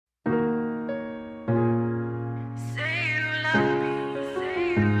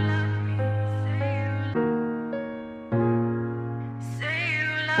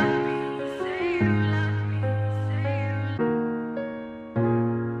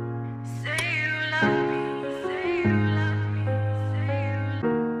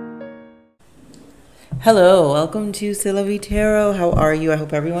Hello, welcome to AFFIRMATIONS Tarot. How are you? I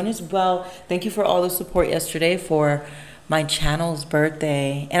hope everyone is well. Thank you for all the support yesterday for my channel's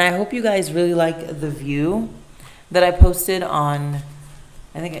birthday. And I hope you guys really like the view that I posted on,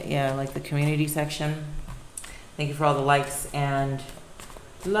 I think, yeah, like the community section. Thank you for all the likes and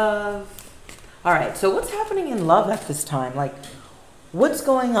love. All right, so what's happening in love at this time? Like, what's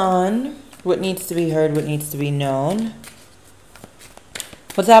going on? What needs to be heard? What needs to be known?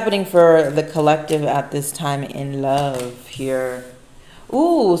 What's happening for the collective at this time in love here?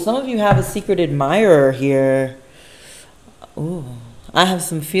 Ooh, some of you have a secret admirer here. Ooh, I have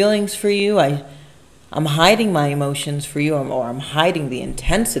some feelings for you. I'm hiding my emotions for you, or I'm hiding the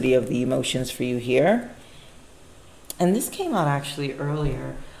intensity of the emotions for you here. And this came out actually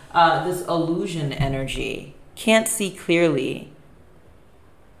earlier. This illusion energy. Can't see clearly.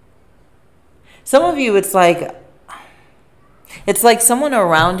 Some of you, it's like someone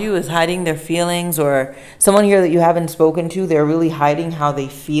around you is hiding their feelings, or someone here that you haven't spoken to, they're really hiding how they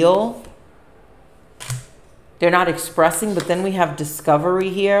feel. They're not expressing, but then we have discovery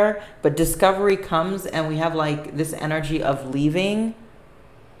here. But discovery comes and we have like this energy of leaving.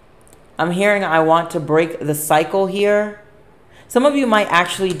 I'm hearing I want to break the cycle here. Some of you might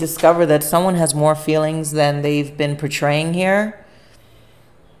actually discover that someone has more feelings than they've been portraying here.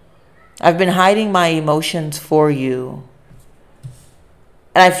 I've been hiding my emotions for you.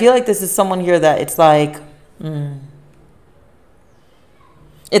 And I feel like this is someone here that it's like,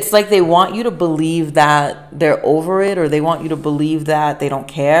 it's like they want you to believe that they're over it, or they want you to believe that they don't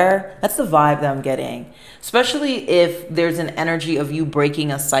care. That's the vibe that I'm getting. Especially if there's an energy of you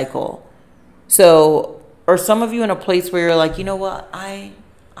breaking a cycle. So, or some of you in a place where you're like, you know what, I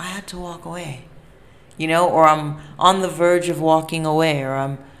had to walk away. You know, or I'm on the verge of walking away, or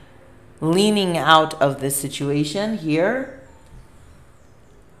I'm leaning out of this situation here.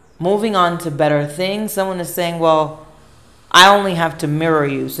 Moving on to better things. Someone is saying, well, I only have to mirror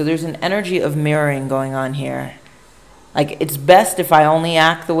you. So there's an energy of mirroring going on here. Like, it's best if I only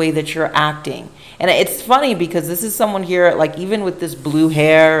act the way that you're acting. And it's funny because this is someone here, like even with this blue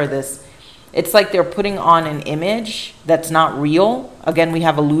hair or this, it's like they're putting on an image that's not real. Again, we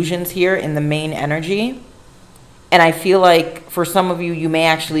have illusions here in the main energy. And I feel like for some of you, you may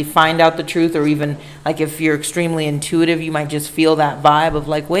actually find out the truth, or even like if you're extremely intuitive, you might just feel that vibe of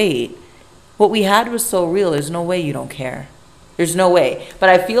like, wait, what we had was so real. There's no way you don't care. There's no way. But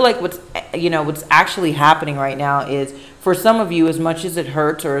I feel like what's actually happening right now is for some of you, as much as it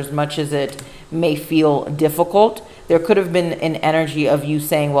hurts or as much as it may feel difficult, there could have been an energy of you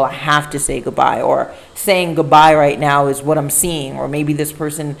saying, well, I have to say goodbye, or saying goodbye right now is what I'm seeing. Or maybe this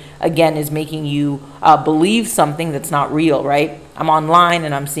person, again, is making you believe something that's not real, right? I'm online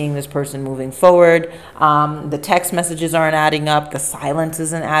and I'm seeing this person moving forward. The text messages aren't adding up. The silence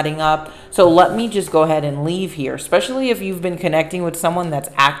isn't adding up. So let me just go ahead and leave here, especially if you've been connecting with someone that's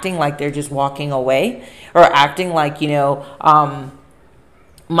acting like they're just walking away, or acting like, you know,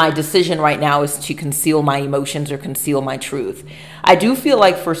 my decision right now is to conceal my emotions or conceal my truth. I do feel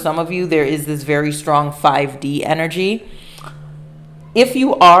like for some of you, there is this very strong 5D energy. If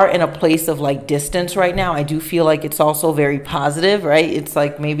you are in a place of like distance right now, I do feel like it's also very positive, right? It's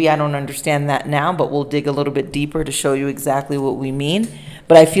like, maybe I don't understand that now, but we'll dig a little bit deeper to show you exactly what we mean.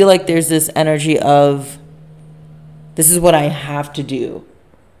 But I feel like there's this energy of, this is what I have to do.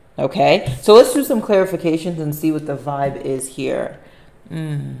 Okay, so let's do some clarifications and see what the vibe is here. Let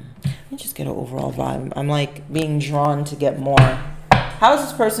me just get an overall vibe. I'm like being drawn to get more. How is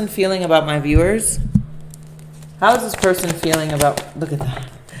this person feeling about my viewers? How is this person feeling about, look at that.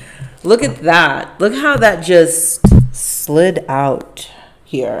 Look at that. Look how that just slid out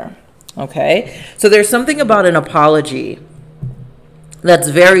here. Okay. So there's something about an apology that's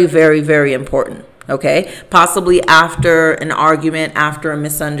very, very, very important. Okay, possibly after an argument, after a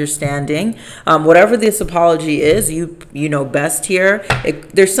misunderstanding, whatever this apology is, you know best here.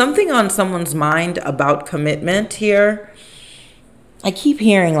 There's something on someone's mind about commitment here. I keep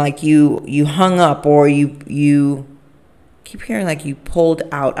hearing like you hung up, or you keep hearing like you pulled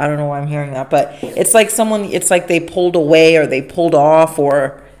out. I don't know why I'm hearing that, but it's like someone, it's like they pulled away, or they pulled off,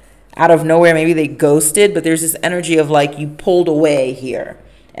 or out of nowhere, maybe they ghosted, but there's this energy of like you pulled away here.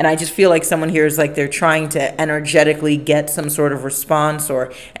 And I just feel like someone here is like they're trying to energetically get some sort of response,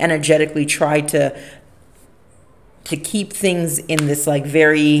 or energetically try to keep things in this like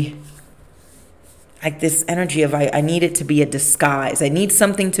very, like this energy of I need it to be a disguise. I need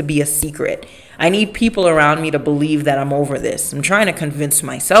something to be a secret. I need people around me to believe that I'm over this. I'm trying to convince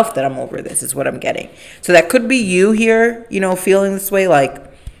myself that I'm over this is what I'm getting. So that could be you here, you know, feeling this way,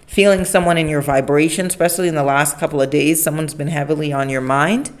 like feeling someone in your vibration, especially in the last couple of days. Someone's been heavily on your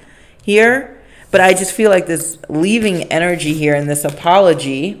mind here. But I just feel like this leaving energy here in this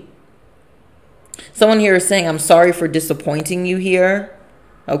apology. Someone here is saying, I'm sorry for disappointing you here.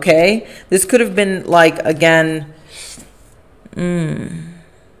 Okay? This could have been like, again,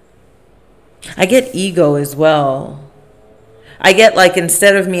 I get ego as well. I get like,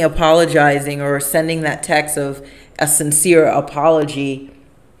 instead of me apologizing or sending that text of a sincere apology,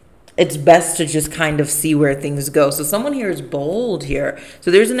 it's best to just kind of see where things go. So someone here is bold here.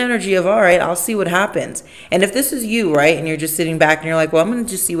 So there's an energy of, all right, I'll see what happens. And if this is you, right, and you're just sitting back and you're like, well, I'm going to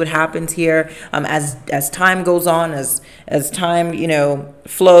just see what happens here. As time goes on, as time, you know,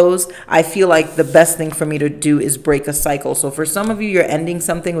 flows, I feel like the best thing for me to do is break a cycle. So for some of you, you're ending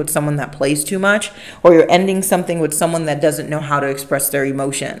something with someone that plays too much, or you're ending something with someone that doesn't know how to express their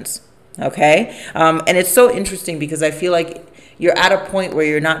emotions. Okay? And it's so interesting because I feel like you're at a point where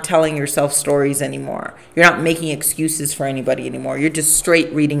you're not telling yourself stories anymore. You're not making excuses for anybody anymore. You're just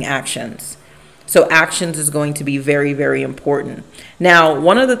straight reading actions. So actions is going to be very, very important. Now,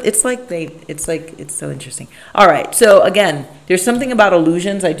 one of the, it's so interesting. All right. So again, there's something about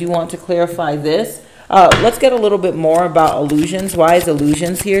illusions. I do want to clarify this. Let's get a little bit more about illusions. Why is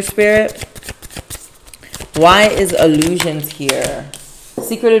illusions here, Spirit? Why is illusions here?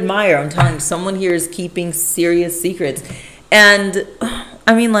 Secret admirer. I'm telling you, someone here is keeping serious secrets. And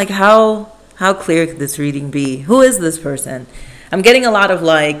I mean, like, how clear could this reading be? Who is this person? I'm getting a lot of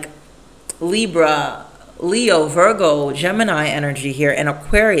like Libra, Leo, Virgo, Gemini energy here, and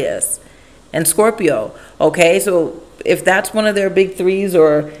Aquarius and Scorpio. Okay, so if that's one of their big threes,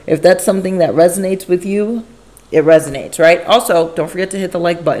 or if that's something that resonates with you, it resonates, right? Also, don't forget to hit the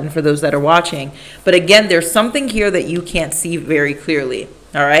like button for those that are watching. But again, there's something here that you can't see very clearly.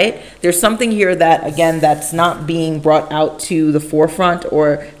 All right. There's something here that, again, that's not being brought out to the forefront,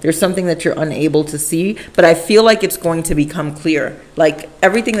 or there's something that you're unable to see. But I feel like it's going to become clear. Like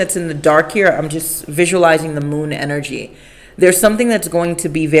everything that's in the dark here, I'm just visualizing the moon energy. There's something that's going to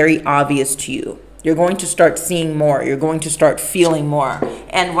be very obvious to you. You're going to start seeing more. You're going to start feeling more.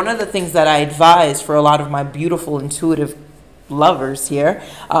 And one of the things that I advise for a lot of my beautiful intuitive lovers here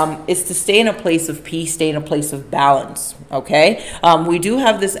is to stay in a place of peace, stay in a place of balance. Okay, we do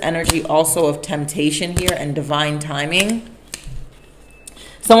have this energy also of temptation here and divine timing.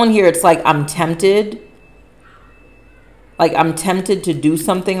 Someone here, it's like I'm tempted to do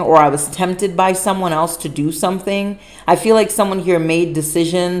something, or I was tempted by someone else to do something. I feel like someone here made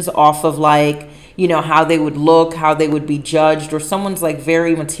decisions off of like, you know, how they would look, how they would be judged, or someone's like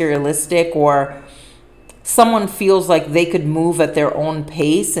very materialistic, or someone feels like they could move at their own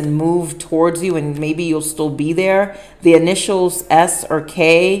pace and move towards you, and maybe you'll still be there. The initials S or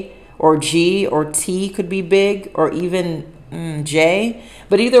K or G or T could be big, or even J.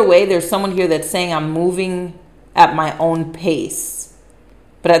 But either way, there's someone here that's saying I'm moving at my own pace.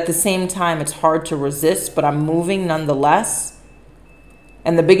 But at the same time, it's hard to resist, but I'm moving nonetheless.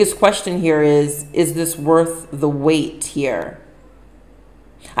 And the biggest question here is this worth the wait here?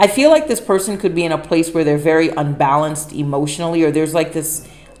 I feel like this person could be in a place where they're very unbalanced emotionally, or there's like this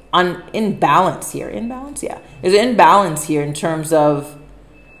imbalance here. Imbalance? Yeah. There's an imbalance here in terms of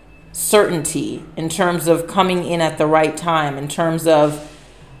certainty, in terms of coming in at the right time, in terms of,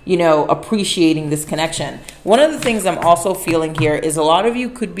 you know, appreciating this connection. One of the things I'm also feeling here is a lot of you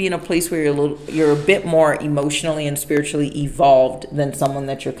could be in a place where you're a bit more emotionally and spiritually evolved than someone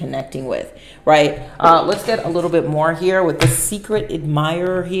that you're connecting with, right? Let's get a little bit more here with the secret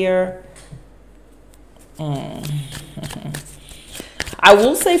admirer here. I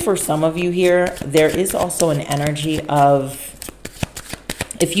will say for some of you here, there is also an energy of,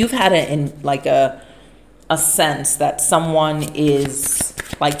 if you've had a sense that someone is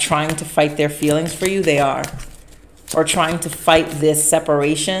like trying to fight their feelings for you, they are, or trying to fight this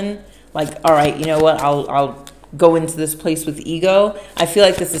separation. Like, all right, you know what? I'll go into this place with ego. I feel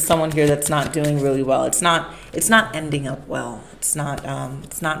like this is someone here that's not doing really well. It's not ending up well. It's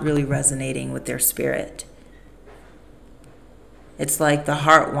not really resonating with their spirit. It's like the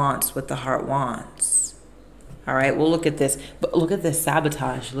heart wants what the heart wants. All right, we'll look at this. But look at this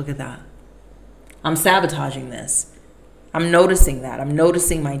sabotage. Look at that. I'm sabotaging this. I'm noticing that. I'm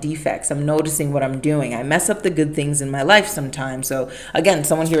noticing my defects. I'm noticing what I'm doing. I mess up the good things in my life sometimes. So again,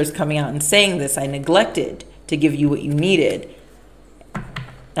 someone here is coming out and saying this. I neglected to give you what you needed.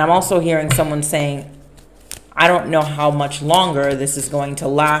 And I'm also hearing someone saying, I don't know how much longer this is going to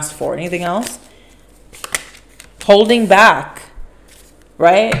last for. Anything else? Holding back,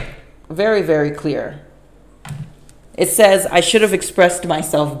 right? Very, very clear. It says, I should have expressed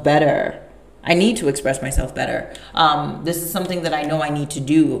myself better. I need to express myself better. This is something that I know I need to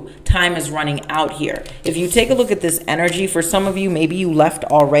do. Time is running out here. If you take a look at this energy, for some of you, maybe you left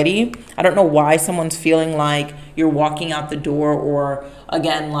already. I don't know why someone's feeling like you're walking out the door, or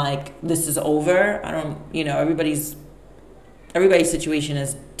again, like this is over. I don't, you know, everybody's situation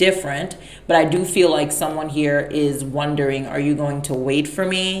is different, but I do feel like someone here is wondering, are you going to wait for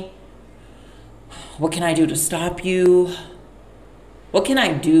me? What can I do to stop you? What can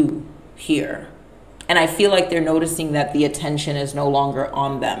I do here? And I feel like they're noticing that the attention is no longer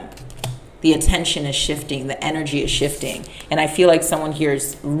on them. The attention is shifting, the energy is shifting. And I feel like someone here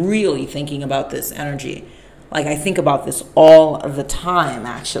is really thinking about this energy. Like I think about this all of the time,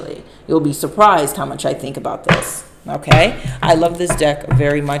 actually. You'll be surprised how much I think about this. Okay, I love this deck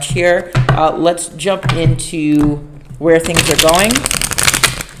very much here. Let's jump into where things are going.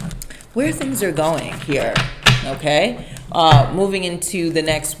 Where things are going here, okay? Moving into the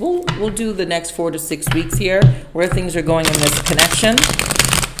next, we'll do the next 4 to 6 weeks here, where things are going in this connection.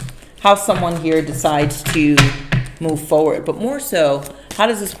 How someone here decides to move forward, but more so, how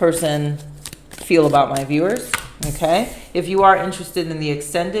does this person feel about my viewers? Okay, if you are interested in the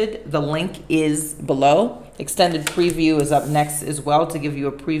extended, the link is below. Extended preview is up next as well to give you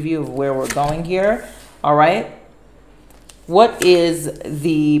a preview of where we're going here. All right, what is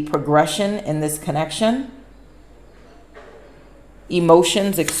the progression in this connection?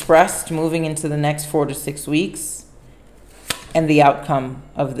 Emotions expressed moving into the next 4 to 6 weeks, and the outcome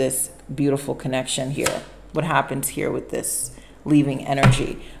of this beautiful connection here. What happens here with this leaving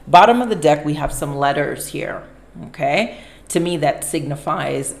energy? Bottom of the deck, we have some letters here. Okay, to me that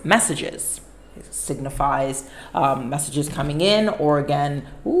signifies messages. It signifies messages coming in, or again,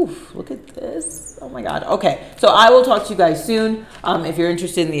 oof, look at this. Oh my God. Okay, so I will talk to you guys soon. If you're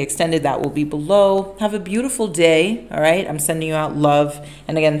interested in the extended, that will be below. Have a beautiful day. All right, I'm sending you out love,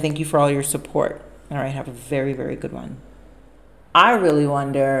 and again, thank you for all your support. All right, have a very, very good one. I really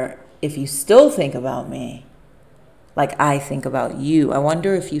wonder if you still think about me like I think about you. I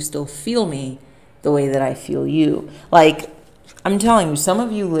wonder if you still feel me the way that I feel you. Like, I'm telling you, some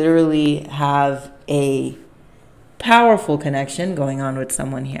of you literally have a powerful connection going on with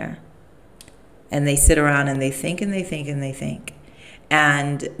someone here. And they sit around and they think and they think and they think.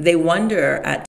 And they wonder at